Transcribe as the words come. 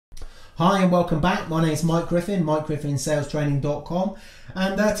Hi and welcome back. My name is Mike Griffin, MikeGriffinSalesTraining.com,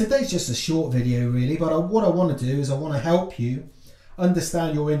 and today's just a short video really, but what I want to do is I want to help you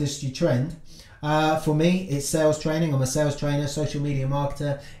understand your industry trend. For me, it's sales training. I'm a sales trainer, social media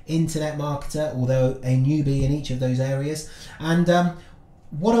marketer, internet marketer, although a newbie in each of those areas. And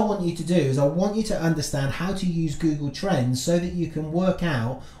what I want you to do is I want you to understand how to use Google Trends so that you can work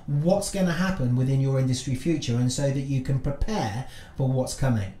out what's going to happen within your industry future, and so that you can prepare for what's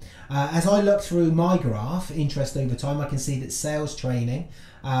coming. As I look through my graph, interest over time, I can see that sales training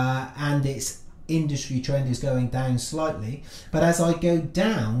and its industry trend is going down slightly, but as I go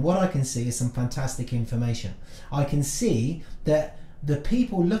down, what I can see is some fantastic information. I can see that the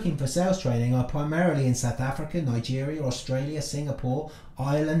people looking for sales training are primarily in South Africa, Nigeria, Australia, Singapore,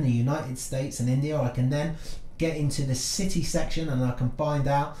 Ireland, the United States and India. I can then get into the city section and I can find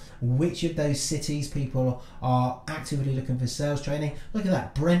out which of those cities people are actively looking for sales training. Look at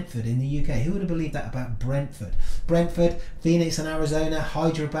that, Brentford in the UK. Who would have believed that about Brentford? Brentford, Phoenix and Arizona,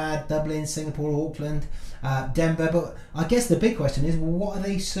 Hyderabad, Dublin, Singapore, Auckland, Denver. But I guess the big question is, well, what are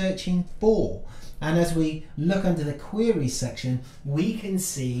they searching for? And as we look under the queries section, we can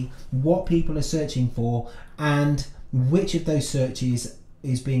see what people are searching for and which of those searches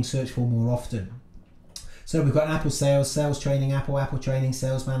is being searched for more often. So we've got Apple sales, sales training, Apple training,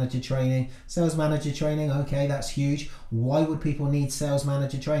 sales manager training, okay, that's huge. Why would people need sales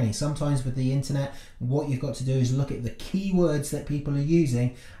manager training? Sometimes with the internet, what you've got to do is look at the keywords that people are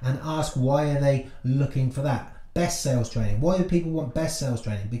using and ask, why are they looking for that? Best sales training. Why do people want best sales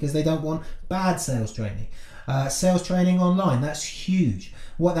training? Because they don't want bad sales training. Sales training online, that's huge.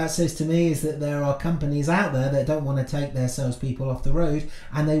 What that says to me is that there are companies out there that don't want to take their salespeople off the road,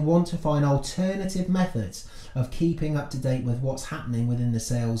 and they want to find alternative methods of keeping up to date with what's happening within the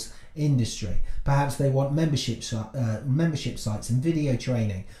sales industry. Perhaps they want membership sites and video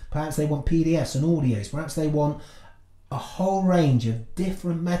training. Perhaps they want PDFs and audios. Perhaps they want a whole range of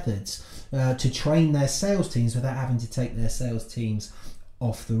different methods to train their sales teams without having to take their sales teams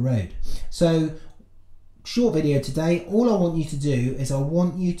off the road. So, short video today. All I want you to do is I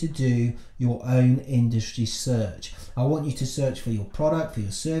want you to do your own industry search. I want you to search for your product, for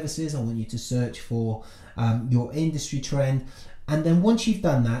your services. I want you to search for your industry trend. And then once you've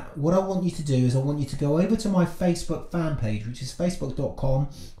done that, what I want you to do is I want you to go over to my Facebook fan page, which is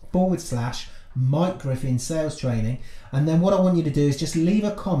facebook.com/Mike Griffin Sales Training, and then what I want you to do is just leave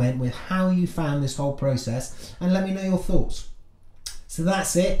a comment with how you found this whole process and let me know your thoughts. So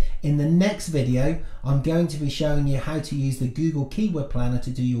that's it. In the next video, I'm going to be showing you how to use the Google Keyword Planner to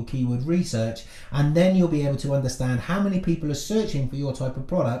do your keyword research, and then you'll be able to understand how many people are searching for your type of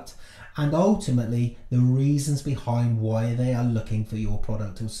product, and ultimately the reasons behind why they are looking for your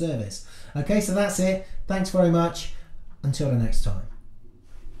product or service. Okay, so that's it. Thanks very much. Until the next time.